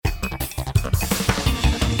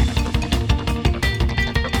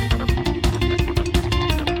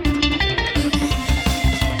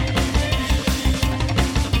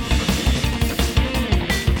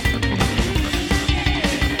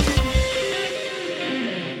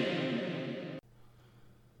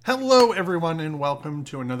Hello, everyone, and welcome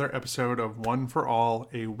to another episode of One for All,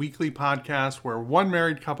 a weekly podcast where one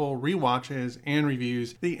married couple rewatches and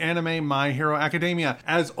reviews the anime My Hero Academia.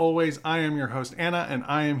 As always, I am your host, Anna, and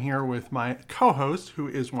I am here with my co-host, who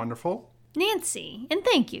is wonderful, Nancy, and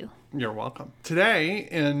thank you. You're welcome. Today,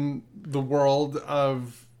 in the world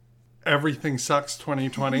of Everything Sucks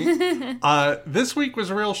 2020, this week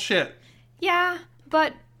was real shit. Yeah,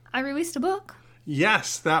 but I released a book.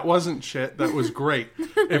 Yes, that wasn't shit. That was great.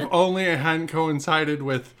 If only it hadn't coincided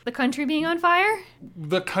with The country being on fire?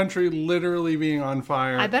 the country literally being on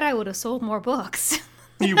fire. I bet I would have sold more books.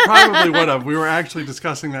 You probably would have. We were actually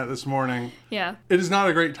discussing that this morning. Yeah. It is not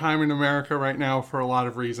a great time in America right now for a lot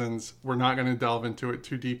of reasons. We're not going to delve into it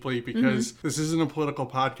too deeply because this isn't a political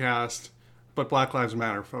podcast, but Black Lives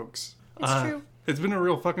Matter, folks. It's true. It's been a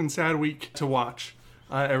real fucking sad week to watch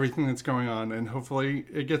everything that's going on, and hopefully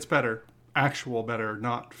it gets better. Actual better,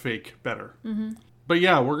 not fake better. But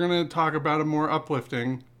yeah, we're going to talk about a more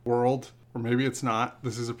uplifting world, or maybe it's not.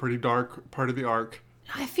 This is a pretty dark part of the arc.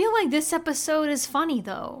 I feel like this episode is funny,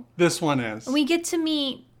 though. This one is. We get to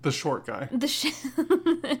meet The short guy. we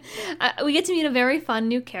get to meet a very fun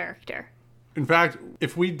new character. In fact,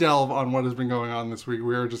 if we delve on what has been going on this week,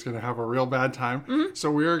 we are just going to have a real bad time. So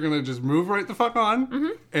we are going to just move right the fuck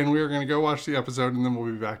on, and we are going to go watch the episode, and then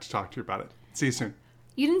we'll be back to talk to you about it. See you soon.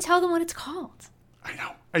 You didn't tell them what it's called. I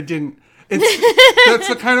know. I didn't. That's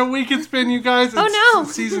the kind of week it's been, you guys.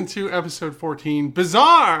 It's Season 2, Episode 14.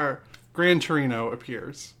 Bizarre! Gran Torino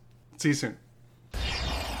appears. See you soon.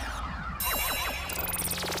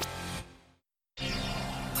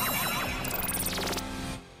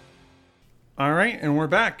 All right, and we're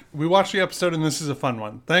back. We watched the episode, and this is a fun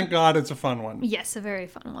one. Thank God it's a fun one. Yes, a very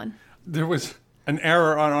fun one. There was an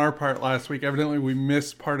error on our part last week. Evidently, we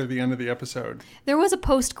missed part of the end of the episode. There was a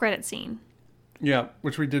post-credit scene. Yeah,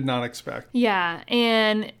 which we did not expect. Yeah,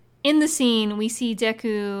 and in the scene, we see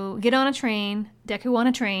Deku on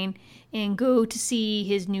a train, and go to see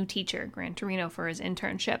his new teacher, Gran Torino, for his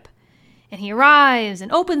internship. And he arrives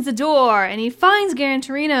and opens the door, and he finds Gran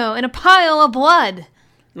Torino in a pile of blood.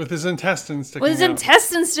 With his intestines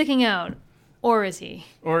sticking out. Or is he?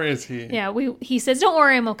 Yeah, he says, "Don't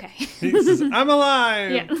worry, I'm okay." He says, "I'm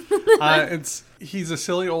alive." Yeah. He's a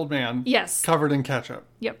silly old man. Yes. Covered in ketchup.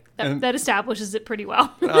 Yep. That establishes it pretty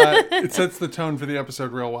well. It sets the tone for the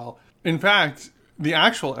episode real well. In fact, the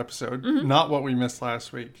actual episode, not what we missed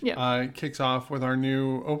last week, kicks off with our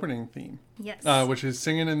new opening theme. Yes. Which is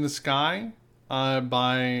Singing in the Sky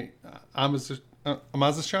by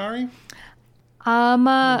Amazashari?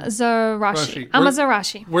 Amazarashi.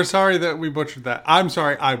 We're sorry that we butchered that. I'm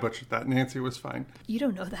sorry I butchered that. Nancy was fine. You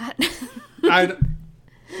don't know that.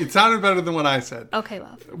 It sounded better than what I said. Okay,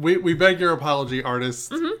 love. We beg your apology,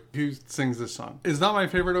 artist who sings this song. It's not my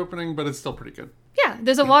favorite opening, but it's still pretty good. Yeah,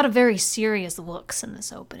 there's a lot of very serious looks in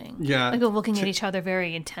this opening. Yeah. Like looking at each other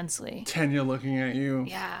very intensely. Tenya looking at you.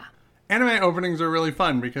 Yeah. Anime openings are really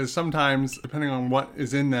fun because sometimes, depending on what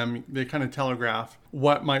is in them, they kind of telegraph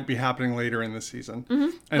what might be happening later in the season.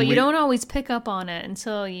 But you don't always pick up on it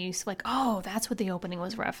until you like, oh, that's what the opening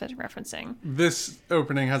was referencing. This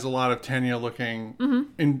opening has a lot of Tenya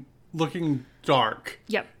looking dark.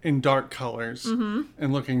 Yep. In dark colors.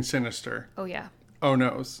 And looking sinister. Oh, yeah. Oh,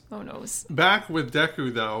 noes. Oh, noes. Back with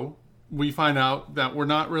Deku, though, we find out that we're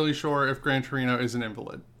not really sure if Gran Torino is an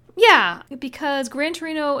invalid. Yeah, because Gran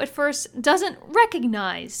Torino at first doesn't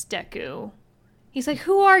recognize Deku. He's like,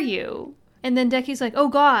 "Who are you?" And then Deku's like, "Oh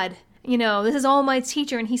God, this is All Might's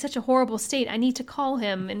teacher and he's such a horrible state. I need to call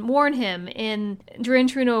him and warn him." And Gran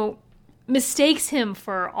Torino mistakes him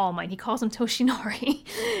for All Might. He calls him Toshinori.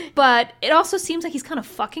 But it also seems like he's kind of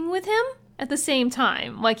fucking with him at the same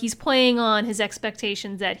time. Like he's playing on his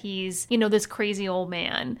expectations that he's, this crazy old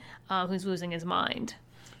man who's losing his mind.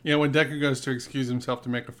 Yeah, when Deku goes to excuse himself to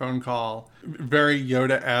make a phone call, very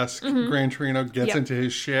Yoda-esque, Gran Torino gets into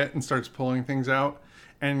his shit and starts pulling things out.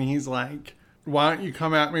 And he's like, "Why don't you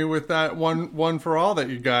come at me with that one for all that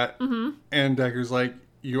you got?" And Deku's like,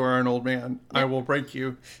 "You are an old man. I will break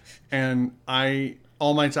you. And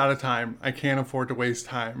All Might's out of time. I can't afford to waste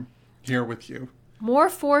time here with you." More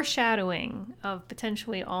foreshadowing of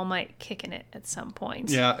potentially All Might kicking it at some point.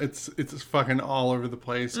 Yeah, it's fucking all over the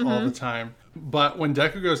place all the time. But when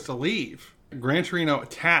Deku goes to leave, Gran Torino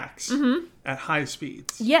attacks at high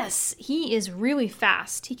speeds. Yes, he is really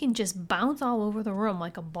fast. He can just bounce all over the room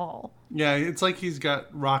like a ball. Yeah, it's like he's got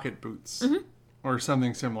rocket boots. or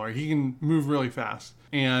something similar. He can move really fast,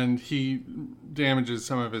 and he damages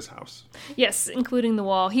some of his house. Yes, including the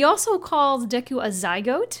wall. He also calls Deku a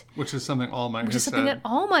zygote. Which is something All Might Which is has something said. that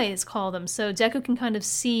All Might has called him. So Deku can kind of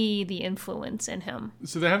see the influence in him.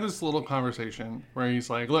 So they have this little conversation where he's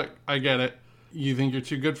like, look, I get it. You think you're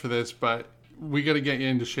too good for this, but we got to get you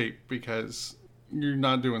into shape because you're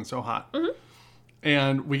not doing so hot. Mm-hmm.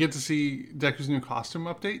 And we get to see Deku's new costume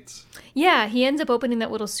updates. Yeah, he ends up opening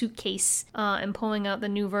that little suitcase and pulling out the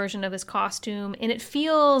new version of his costume. And it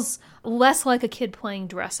feels less like a kid playing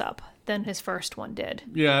dress up than his first one did.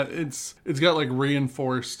 Yeah, it's got like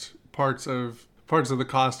reinforced parts of the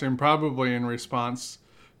costume, probably in response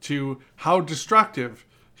to how destructive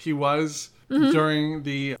he was during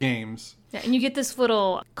the games. Yeah, and you get this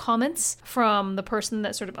little comments from the person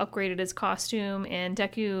that sort of upgraded his costume, and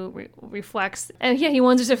Deku reflects. And yeah, he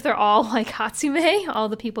wonders if they're all like Hatsume, all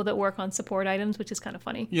the people that work on support items, which is kind of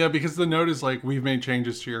funny. Yeah, because the note is like, we've made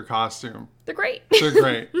changes to your costume. They're great. They're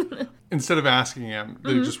great. Instead of asking him,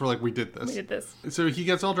 they just were like, we did this. We did this. So he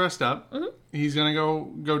gets all dressed up. Mm-hmm. He's going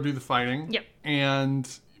to go do the fighting. Yep.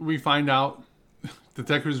 And we find out that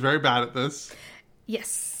Deku's very bad at this.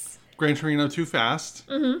 Yes. Gran Torino too fast.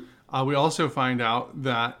 Mm-hmm. We also find out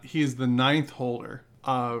that he is the 9th holder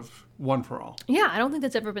of One for All. Yeah, I don't think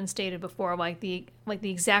that's ever been stated before, like the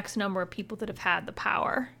exact number of people that have had the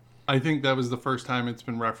power. I think that was the first time it's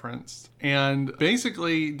been referenced. And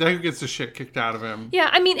basically, Deku gets the shit kicked out of him. Yeah,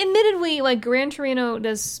 I mean, admittedly, like, Gran Torino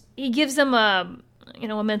he gives them a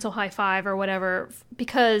mental high five or whatever,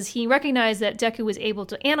 because he recognized that Deku was able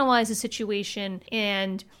to analyze the situation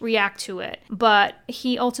and react to it. But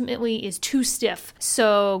he ultimately is too stiff,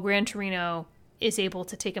 so Gran Torino is able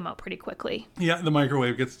to take him out pretty quickly. Yeah, the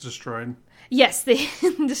microwave gets destroyed. Yes, they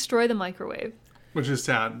destroy the microwave. Which is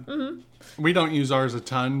sad. Mm-hmm. We don't use ours a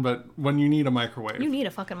ton, but when you need a microwave... You need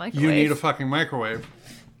a fucking microwave. You need a fucking microwave.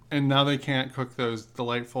 And now they can't cook those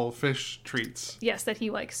delightful fish treats. Yes, that he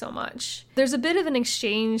likes so much. There's a bit of an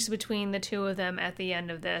exchange between the two of them at the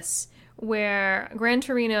end of this, where Gran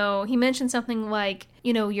Torino, he mentioned something like,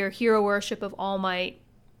 your hero worship of All Might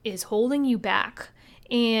is holding you back.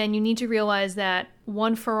 And you need to realize that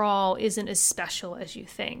One for All isn't as special as you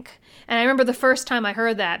think. And I remember the first time I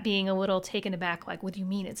heard that being a little taken aback, like, what do you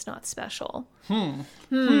mean it's not special? And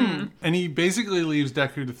he basically leaves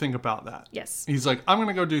Deku to think about that. Yes. He's like, I'm going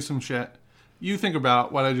to go do some shit. You think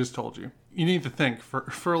about what I just told you. You need to think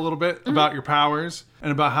for a little bit about your powers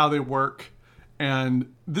and about how they work.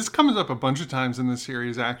 And this comes up a bunch of times in the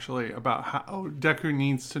series, actually, about how Deku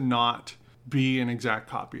needs to not be an exact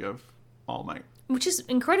copy of All Might. Which is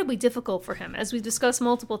incredibly difficult for him, as we've discussed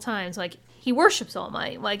multiple times. Like, he worships All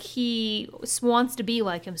Might. Like, he wants to be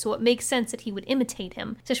like him, so it makes sense that he would imitate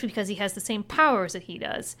him, especially because he has the same powers that he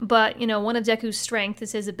does. But, one of Deku's strengths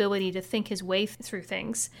is his ability to think his way through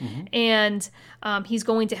things. Mm-hmm. And he's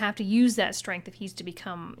going to have to use that strength if he's to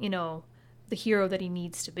become, the hero that he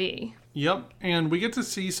needs to be. Yep, and we get to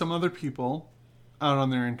see some other people out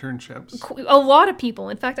on their internships. A lot of people.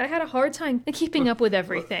 In fact, I had a hard time keeping up with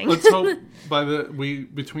everything. Let's hope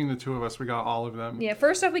between the two of us, we got all of them. Yeah,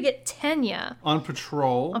 first off, we get Tenya. On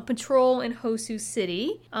patrol in Hosu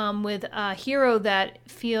City, with a hero that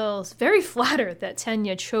feels very flattered that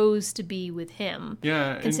Tenya chose to be with him.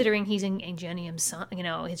 Yeah. Considering he's Ingenium's son,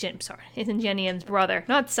 his Ingenium's brother,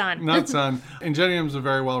 not son. Not son. Ingenium's a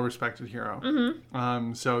very well-respected hero.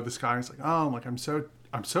 Mm-hmm. So this guy's like,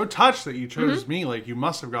 I'm so touched that you chose me. Like, you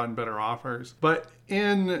must have gotten better offers. But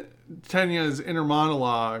in Tenya's inner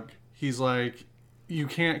monologue, he's like, you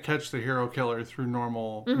can't catch the hero killer through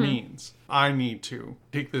normal means. I need to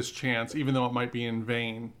take this chance, even though it might be in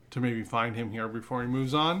vain, to maybe find him here before he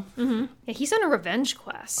moves on. Mm-hmm. Yeah, he's on a revenge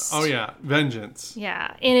quest. Oh, yeah. Vengeance.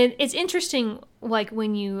 Yeah. And it's interesting, like,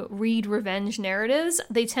 when you read revenge narratives,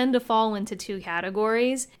 they tend to fall into two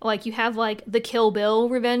categories. Like, you have, like, the Kill Bill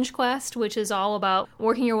revenge quest, which is all about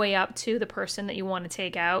working your way up to the person that you want to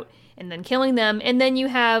take out and then killing them. And then you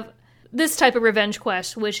have this type of revenge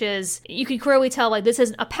quest, which is, you can clearly tell, like, this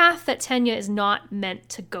is a path that Tenya is not meant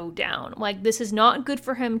to go down. Like, this is not good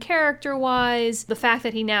for him character-wise. The fact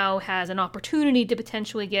that he now has an opportunity to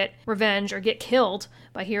potentially get revenge or get killed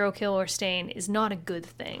by Hero Kill or Stain is not a good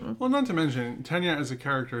thing. Well, not to mention, Tenya as a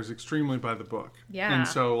character is extremely by the book. Yeah. And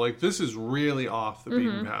so, like, this is really off the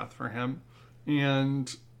beaten path for him.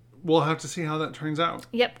 And we'll have to see how that turns out.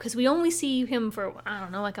 Yep, because we only see him for, I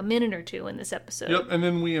don't know, like a minute or two in this episode. Yep, and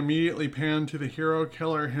then we immediately pan to the hero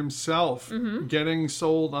killer himself getting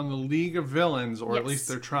sold on the League of Villains, or at least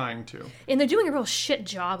they're trying to. And they're doing a real shit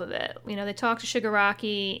job of it. They talk to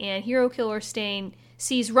Shigaraki, and Hero Killer Stain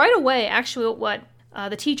sees right away, actually, what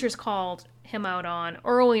the teachers called him out on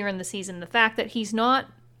earlier in the season. The fact that he's not,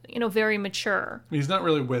 very mature. He's not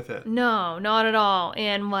really with it. No, not at all.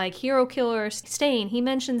 And like Hero Killer Stain, he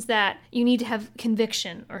mentions that you need to have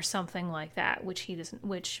conviction or something like that, which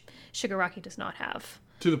Shigaraki does not have.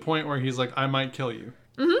 To the point where he's like, I might kill you.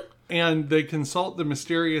 Mm-hmm. And they consult the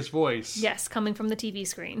mysterious voice. Yes, coming from the TV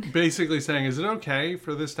screen. Basically saying, is it okay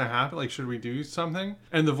for this to happen? Like, should we do something?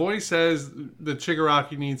 And the voice says that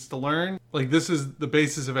Shigaraki needs to learn. Like, this is the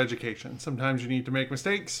basis of education. Sometimes you need to make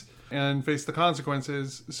mistakes and face the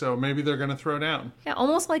consequences, so maybe they're going to throw down. Yeah,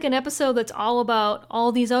 almost like an episode that's all about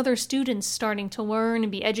all these other students starting to learn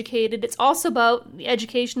and be educated. It's also about the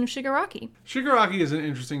education of Shigaraki. Shigaraki is an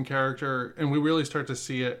interesting character, and we really start to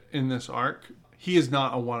see it in this arc. He is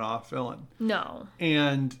not a one-off villain. No.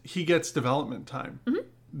 And he gets development time. Mm-hmm.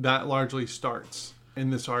 That largely starts in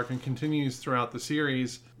this arc and continues throughout the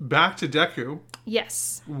series. Back to Deku.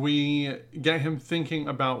 Yes. We get him thinking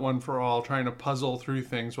about One for All, trying to puzzle through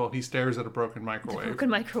things while he stares at a broken microwave. Broken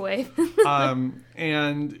microwave.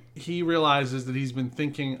 And he realizes that he's been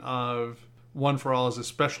thinking of One for All as a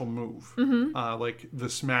special move. Mm-hmm. Like the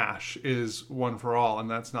smash is One for All, and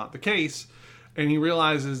that's not the case. And he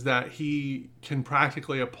realizes that he can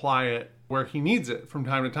practically apply it where he needs it from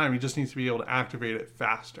time to time. He just needs to be able to activate it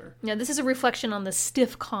faster. Yeah, this is a reflection on the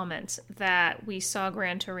stiff comment that we saw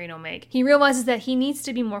Gran Torino make. He realizes that he needs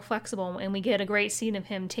to be more flexible, and we get a great scene of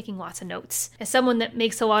him taking lots of notes. As someone that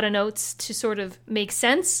makes a lot of notes to sort of make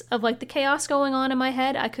sense of like the chaos going on in my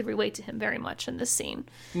head, I could relate to him very much in this scene.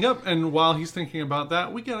 Yep, and while he's thinking about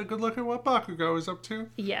that, we get a good look at what Bakugo is up to.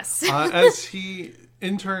 Yes. As he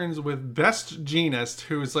interns with Best Jeanist,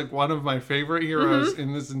 who is like one of my favorite heroes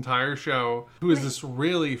in this entire show, who is this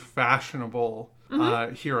really fashionable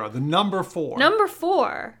hero, the number 4. Number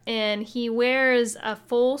 4. And he wears a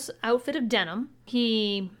full outfit of denim.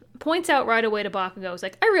 He points out right away to Bakugo, is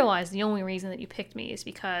like, I realize the only reason that you picked me is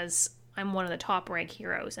because I'm one of the top rank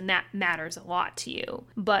heroes, and that matters a lot to you.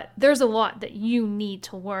 But there's a lot that you need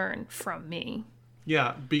to learn from me.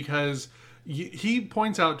 Yeah, because he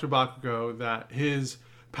points out to Bakugo that his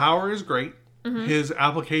power is great. Mm-hmm. His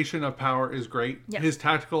application of power is great. Yep. His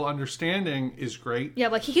tactical understanding is great. Yeah,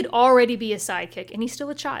 like he could already be a sidekick, and he's still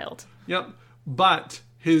a child. Yep. But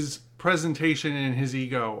his presentation and his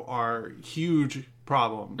ego are huge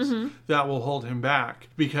problems that will hold him back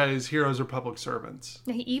because heroes are public servants.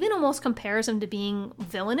 He even almost compares him to being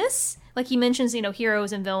villainous. Like he mentions,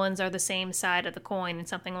 heroes and villains are the same side of the coin and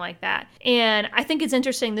something like that. And I think it's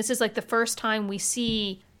interesting. This is like the first time we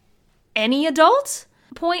see any adult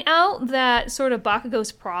point out that sort of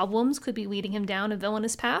Bakugo's problems could be leading him down a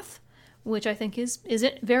villainous path, which I think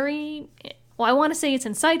isn't very, well, I want to say it's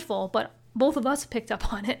insightful, but both of us picked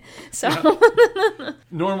up on it. So yeah.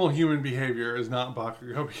 Normal human behavior is not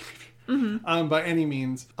Bakugo behavior by any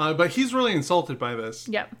means. But he's really insulted by this.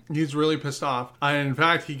 Yep. He's really pissed off. In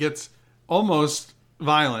fact, he gets almost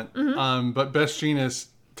violent. But Best Jeanist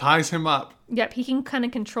ties him up. Yep, he can kind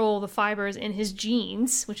of control the fibers in his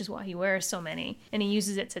jeans, which is why he wears so many, and he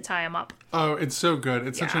uses it to tie him up. Oh, it's so good.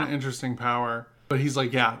 It's such an interesting power. But he's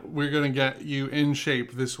like, yeah, we're going to get you in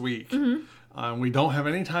shape this week. We don't have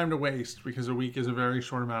any time to waste because a week is a very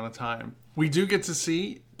short amount of time. We do get to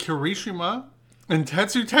see Kirishima and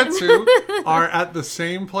Tetsu are at the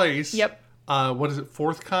same place. Yep. What is it,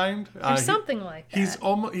 Fourth Kind? Or something like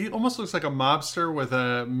that. He almost looks like a mobster with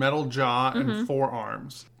a metal jaw and 4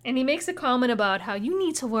 arms. And he makes a comment about how you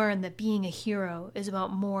need to learn that being a hero is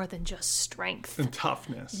about more than just strength. And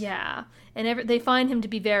toughness. Yeah. And they find him to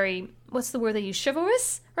be very, what's the word they use,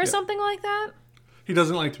 chivalrous or something like that? He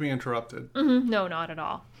doesn't like to be interrupted. No, not at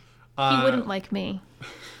all. He wouldn't like me.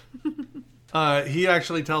 He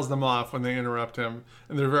actually tells them off when they interrupt him,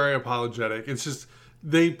 and they're very apologetic. It's just,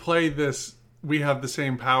 they play this, we have the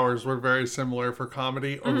same powers, we're very similar for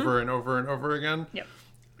comedy over and over and over again. Yep.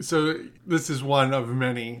 So this is one of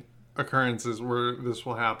many occurrences where this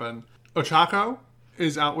will happen. Ochako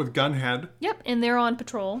is out with Gunhead. Yep, and they're on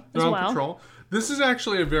patrol as well. They're on patrol. This is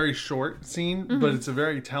actually a very short scene, but it's a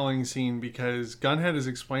very telling scene because Gunhead is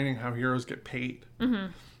explaining how heroes get paid,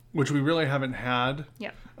 which we really haven't had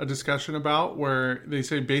a discussion about, where they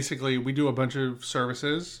say basically we do a bunch of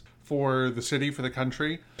services for the city, for the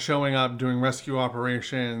country, showing up, doing rescue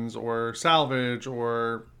operations or salvage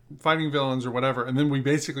or fighting villains or whatever, and then we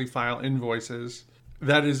basically file invoices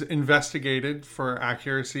that is investigated for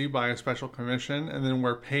accuracy by a special commission, and then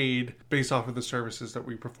we're paid based off of the services that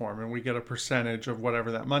we perform, and we get a percentage of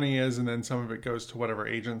whatever that money is, and then some of it goes to whatever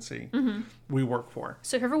agency we work for.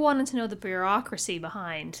 So if you ever wanted to know the bureaucracy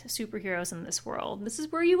behind superheroes in this world, this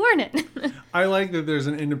is where you learn it. I like that there's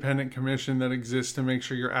an independent commission that exists to make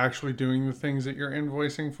sure you're actually doing the things that you're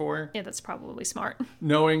invoicing for. Yeah, that's probably smart.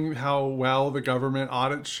 Knowing how well the government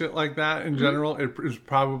audits shit like that in general, it is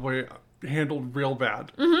probably handled real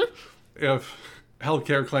bad if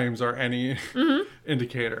healthcare claims are any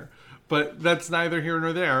indicator. But that's neither here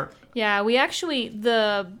nor there. Yeah, we actually,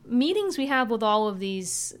 the meetings we have with all of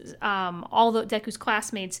these, all the Deku's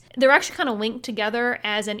classmates, they're actually kind of linked together,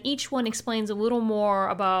 as in each one explains a little more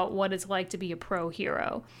about what it's like to be a pro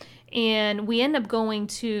hero. And we end up going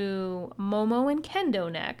to Momo and Kendo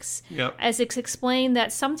next, as it's explained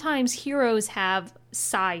that sometimes heroes have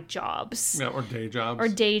side jobs. Yeah, or day jobs. Or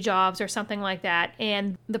day jobs or something like that.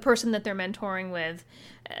 And the person that they're mentoring with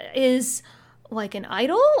is like an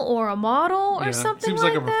idol or a model or something seems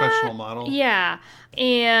like like a that. professional model. Yeah.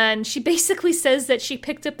 And she basically says that she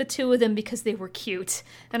picked up the two of them because they were cute.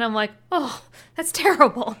 And I'm like, oh, that's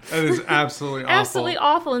terrible. That is absolutely awful. Absolutely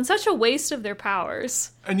awful, and such a waste of their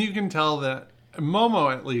powers. And you can tell that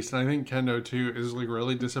Momo, at least, and I think Kendo too, is like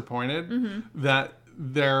really disappointed that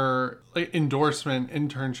their endorsement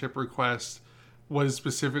internship request was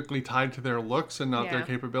specifically tied to their looks and not their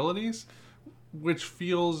capabilities, which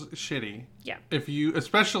feels shitty. Yeah. If you,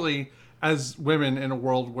 especially as women in a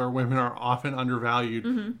world where women are often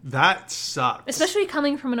undervalued, that sucks. Especially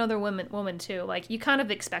coming from another woman too. Like, you kind of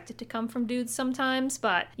expect it to come from dudes sometimes,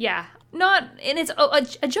 but yeah, not, and it's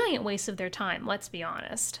a giant waste of their time, let's be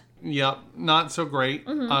honest. Yep, not so great.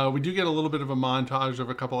 We do get a little bit of a montage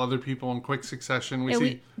of a couple other people in quick succession. We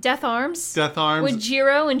see Death Arms. Death Arms. With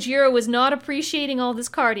Jiro, and Jiro was not appreciating all this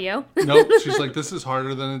cardio. Nope, she's like, this is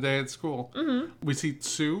harder than a day at school. We see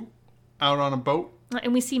Tsu out on a boat.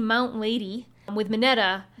 And we see Mount Lady with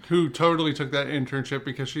Mineta. Who totally took that internship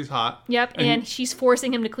because she's hot. Yep, and she's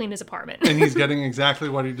forcing him to clean his apartment. And he's getting exactly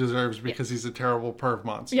what he deserves because he's a terrible perv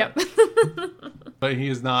monster. Yep. But he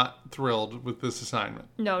is not thrilled with this assignment.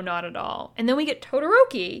 No, not at all. And then we get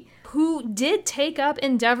Todoroki, who did take up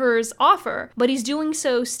Endeavor's offer, but he's doing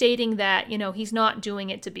so stating that, you know, he's not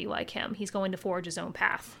doing it to be like him. He's going to forge his own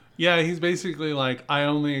path. Yeah, he's basically like, I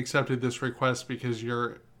only accepted this request because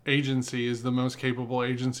your agency is the most capable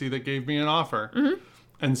agency that gave me an offer.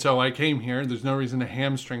 And so I came here. There's no reason to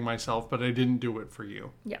hamstring myself, but I didn't do it for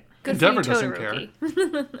you. Yep. Good Endeavor for you, doesn't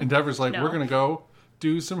Todoroki. care. Endeavor's like, No. we're going to go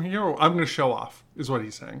do some hero. I'm going to show off, is what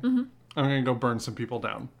he's saying. I'm going to go burn some people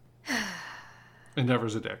down.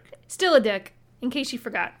 Endeavor's a dick. Still a dick, in case you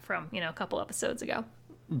forgot from, you know, a couple episodes ago.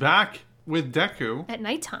 Back with Deku. At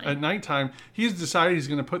nighttime. At nighttime, he's decided he's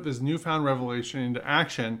going to put this newfound revelation into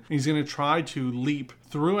action. He's going to try to leap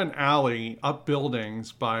through an alley up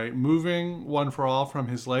buildings by moving One for All from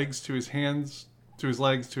his legs to his hands, to his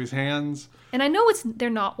legs to his hands. And I know they're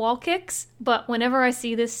not wall kicks, but whenever I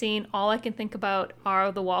see this scene, all I can think about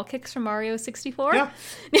are the wall kicks from Mario 64.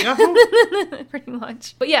 Yeah. Pretty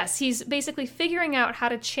much. But yes, he's basically figuring out how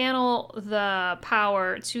to channel the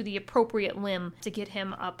power to the appropriate limb to get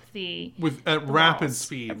him up At rapid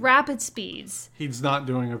speed. At rapid speeds. He's not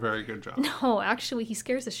doing a very good job. No, actually, he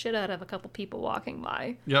scares the shit out of a couple people walking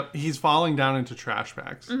by. Yep, he's falling down into trash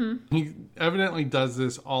bags. He evidently does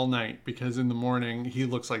this all night because in the morning he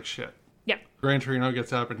looks like shit. Yep. Gran Torino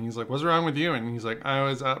gets up and he's like, what's wrong with you? And he's like, I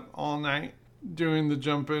was up all night doing the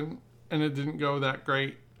jumping and it didn't go that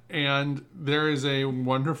great. And there is a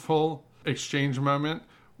wonderful exchange moment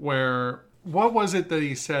where, what was it that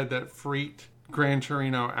he said that freaked Gran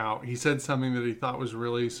Torino out? He said something that he thought was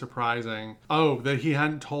really surprising. Oh, that he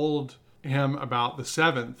hadn't told him about the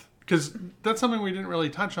seventh. Because that's something we didn't really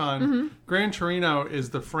touch on. Gran Torino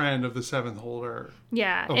is the friend of the seventh holder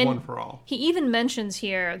of One for All. He even mentions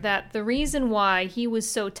here that the reason why he was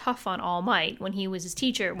so tough on All Might when he was his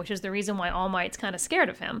teacher, which is the reason why All Might's kind of scared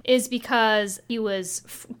of him, is because he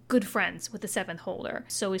was good friends with the seventh holder.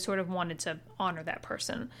 So he sort of wanted to honor that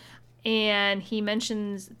person. And he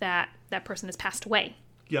mentions that that person has passed away.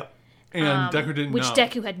 Yep. And Deku didn't know. Which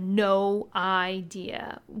Deku had no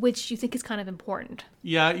idea, which you think is kind of important.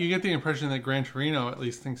 Yeah, you get the impression that Gran Torino at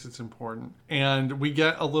least thinks it's important. And we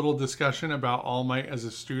get a little discussion about All Might as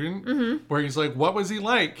a student, where he's like, what was he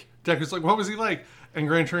like? Deku's like, what was he like? And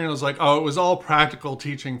Gran Torino's like, oh, it was all practical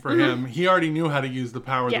teaching for him. He already knew how to use the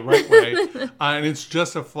power the right way. And it's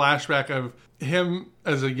just a flashback of him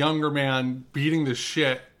as a younger man beating the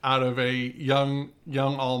shit out of a young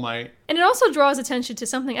All Might. And it also draws attention to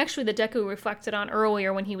something actually that Deku reflected on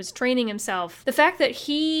earlier when he was training himself. The fact that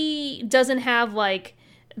he doesn't have like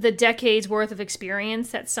the decades worth of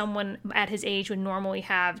experience that someone at his age would normally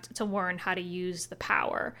have to learn how to use the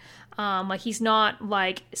power. Like, he's not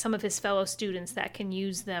like some of his fellow students that can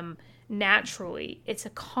use them naturally. It's a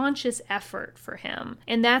conscious effort for him,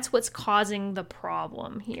 and that's what's causing the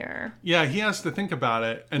problem here. Yeah, he has to think about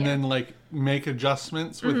it and then like make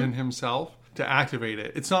adjustments within himself to activate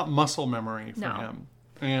it. It's not muscle memory for him,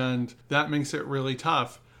 and that makes it really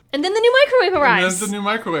tough. And then the new microwave arrives. And then the new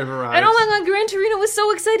microwave arrives. And oh my god, Gran Torino was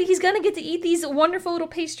so excited. He's going to get to eat these wonderful little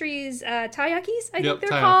pastries, taiyakis, I think they're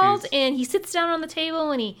called. And he sits down on the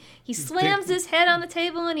table and he slams his head on the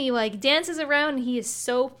table and he like dances around. And he is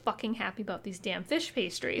so fucking happy about these damn fish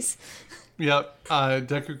pastries. Yep.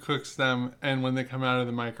 Deku cooks them, and when they come out of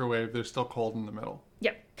the microwave, they're still cold in the middle.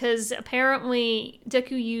 Yep. Because apparently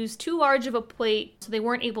Deku used too large of a plate, so they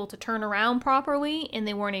weren't able to turn around properly and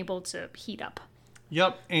they weren't able to heat up.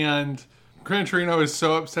 Yep, and Gran Torino is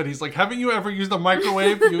so upset. He's like, haven't you ever used a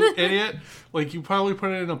microwave, you idiot? Like, you probably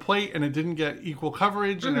put it in a plate and it didn't get equal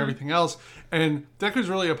coverage and everything else. And Deku's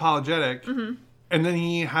really apologetic. And then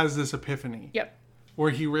he has this epiphany. Yep.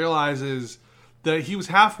 Where he realizes that he was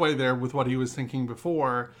halfway there with what he was thinking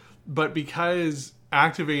before, but because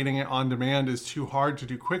activating it on demand is too hard to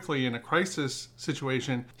do quickly in a crisis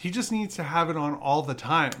situation, he just needs to have it on all the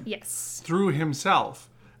time. Yes. Through himself.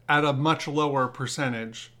 At a much lower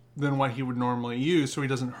percentage than what he would normally use, so he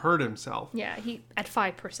doesn't hurt himself. Yeah, he at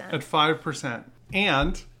 5%. At 5%.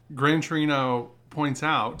 And Gran Torino points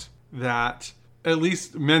out that, at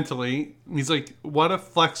least mentally, he's like, what a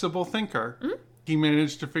flexible thinker. He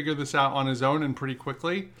managed to figure this out on his own and pretty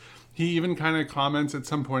quickly. He even kind of comments at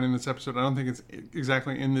some point in this episode, I don't think it's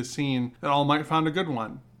exactly in this scene, that All Might found a good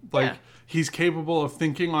one. Like, he's capable of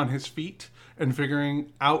thinking on his feet and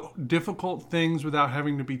figuring out difficult things without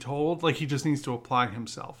having to be told. Like, he just needs to apply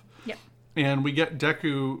himself. Yep. And we get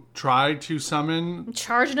Deku try to summon...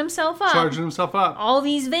 Charging himself up. All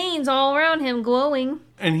these veins all around him glowing.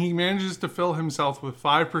 And he manages to fill himself with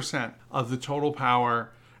 5% of the total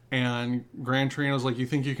power. And Gran Torino's like, you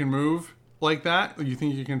think you can move like that? You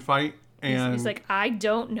think you can fight? And he's like, I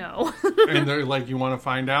don't know. And they're like, you want to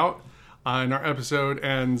find out? And our episode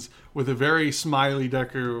ends with a very smiley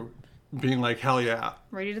Deku being like, hell yeah,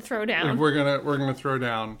 ready to throw down. Like, we're gonna throw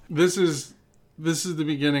down. This is the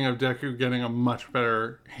beginning of Deku getting a much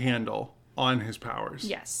better handle on his powers.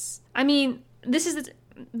 Yes, I mean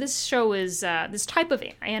this show is this type of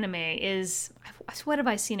anime is, what have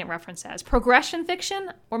I seen it referenced as? Progression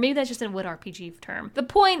fiction, or maybe that's just a Wood RPG term. The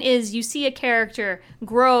point is, you see a character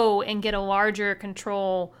grow and get a larger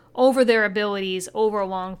control over their abilities over a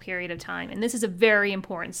long period of time. And this is a very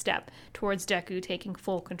important step towards Deku taking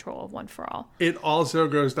full control of One for All. It also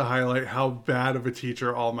goes to highlight how bad of a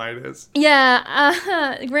teacher All Might is.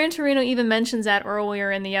 Yeah, Gran Torino even mentions that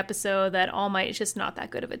earlier in the episode, that All Might is just not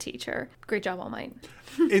that good of a teacher. Great job, All Might.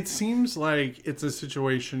 It seems like it's a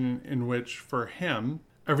situation in which, for him,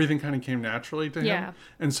 everything kind of came naturally to him. Yeah.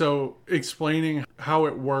 And so explaining how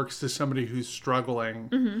it works to somebody who's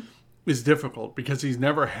struggling is difficult because he's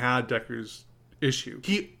never had Deku's issue.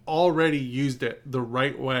 He already used it the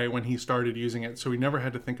right way when he started using it, so he never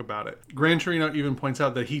had to think about it. Gran Torino even points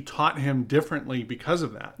out that he taught him differently because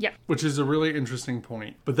of that. Yeah. Which is a really interesting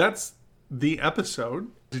point. But that's the episode.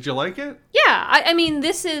 Did you like it? Yeah, I mean,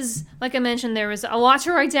 this is, like I mentioned, there was a lot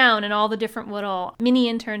to write down in all the different little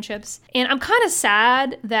mini internships. And I'm kind of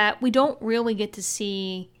sad that we don't really get to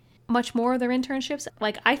see much more of their internships.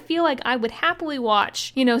 Like, I feel like I would happily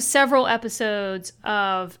watch, several episodes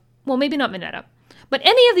of, well, maybe not Mineta, but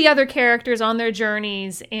any of the other characters on their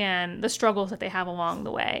journeys and the struggles that they have along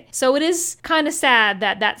the way. So it is kind of sad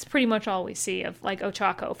that that's pretty much all we see of, like,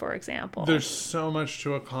 Ochako, for example. There's so much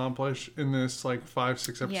to accomplish in this,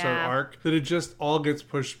 5-6 episode arc that it just all gets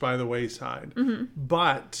pushed by the wayside.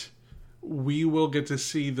 But we will get to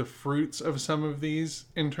see the fruits of some of these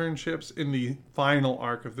internships in the final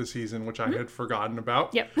arc of the season, which I had forgotten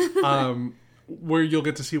about. Yep. Where you'll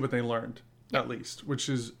get to see what they learned, at least, which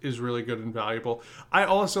is really good and valuable. I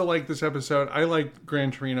also like this episode. I like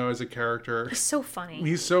Gran Torino as a character. He's so funny.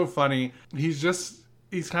 He's so funny. He's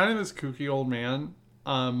kind of this kooky old man.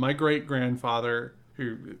 My great-grandfather,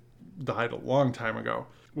 who died a long time ago,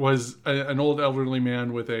 was an old elderly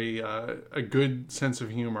man with a good sense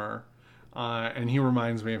of humor. And he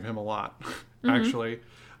reminds me of him a lot, actually.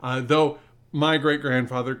 Though my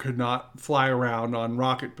great-grandfather could not fly around on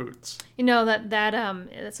rocket boots.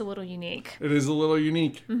 That's a little unique. It is a little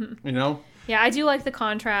unique, Yeah, I do like the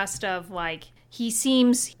contrast of, he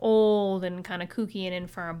seems old and kind of kooky and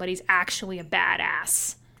infirm, but he's actually a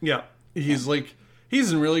badass. Yeah, he's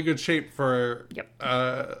in really good shape for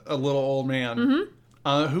a little old man.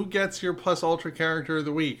 Who gets your Plus Ultra character of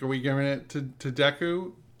the week? Are we giving it to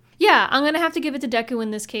Deku? Yeah, I'm going to have to give it to Deku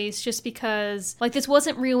in this case just because, like, this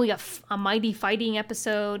wasn't really a mighty fighting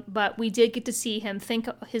episode, but we did get to see him think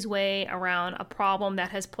his way around a problem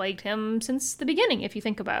that has plagued him since the beginning, if you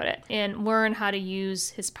think about it, and learn how to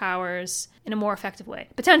use his powers in a more effective way.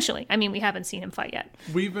 Potentially. I mean, we haven't seen him fight yet.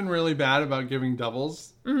 We've been really bad about giving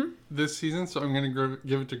doubles this season, so I'm going to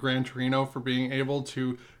give it to Gran Torino for being able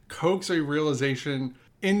to coax a realization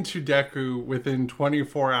into Deku within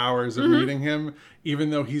 24 hours of meeting him,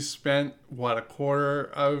 even though he's spent, a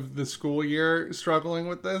quarter of the school year struggling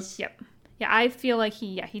with this? Yep. Yeah, I feel like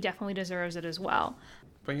he definitely deserves it as well.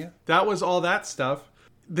 But yeah, that was all that stuff.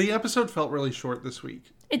 The episode felt really short this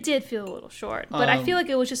week. It did feel a little short, but I feel like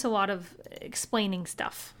it was just a lot of explaining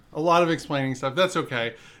stuff. A lot of explaining stuff. That's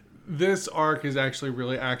okay. This arc is actually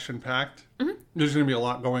really action-packed. There's going to be a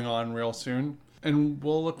lot going on real soon, and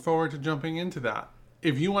we'll look forward to jumping into that.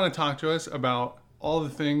 If you want to talk to us about all the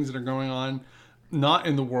things that are going on, not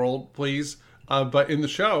in the world, please, but in the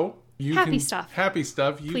show, Happy stuff.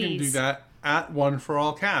 You can do that at One for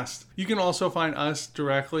All Cast. You can also find us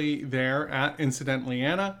directly there at Incidentally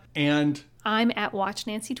Anna, and I'm at Watch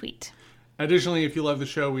Nancy Tweet. Additionally, if you love the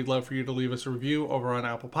show, we'd love for you to leave us a review over on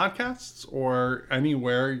Apple Podcasts or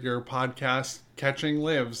anywhere your podcast catching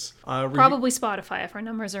lives. Probably Spotify, if our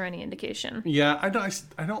numbers are any indication. Yeah, I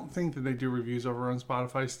don't think that they do reviews over on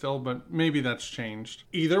Spotify still, but maybe that's changed.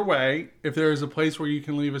 Either way, if there is a place where you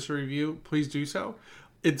can leave us a review, please do so.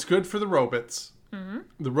 It's good for the robots.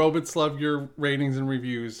 The robots love your ratings and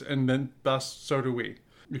reviews, and then thus so do we,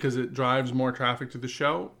 because it drives more traffic to the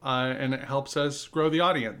show, and it helps us grow the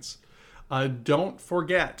audience. Don't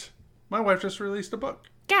forget, my wife just released a book.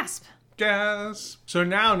 Gasp. So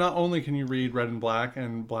now not only can you read Red and Black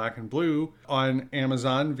and Blue on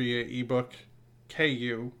Amazon via ebook,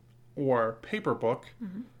 KU, or paperbook,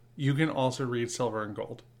 you can also read Silver and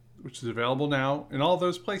Gold, which is available now in all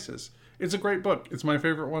those places. It's a great book. It's my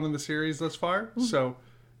favorite one in the series thus far, so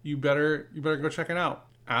you better go check it out.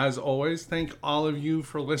 As always, thank all of you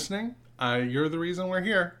for listening. You're the reason we're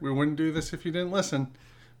here. We wouldn't do this if you didn't listen,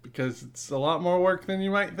 because it's a lot more work than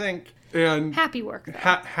you might think. And happy work.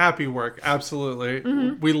 Happy work, absolutely.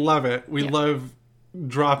 We love it. We love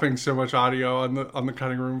dropping so much audio on the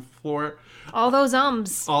cutting room floor. All those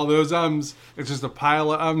ums. It's just a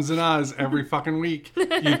pile of ums and ahs every fucking week.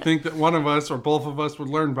 You'd think that one of us or both of us would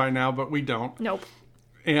learn by now, but we don't. Nope.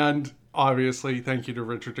 And obviously, thank you to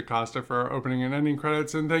Richard DaCosta for our opening and ending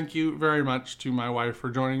credits, and thank you very much to my wife for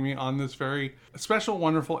joining me on this very special,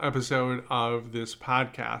 wonderful episode of this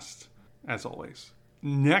podcast, as always.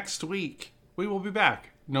 Next week, we will be back,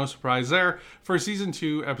 no surprise there, for Season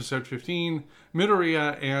 2, Episode 15,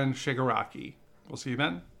 Midoriya and Shigaraki. We'll see you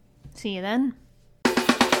then. See you then.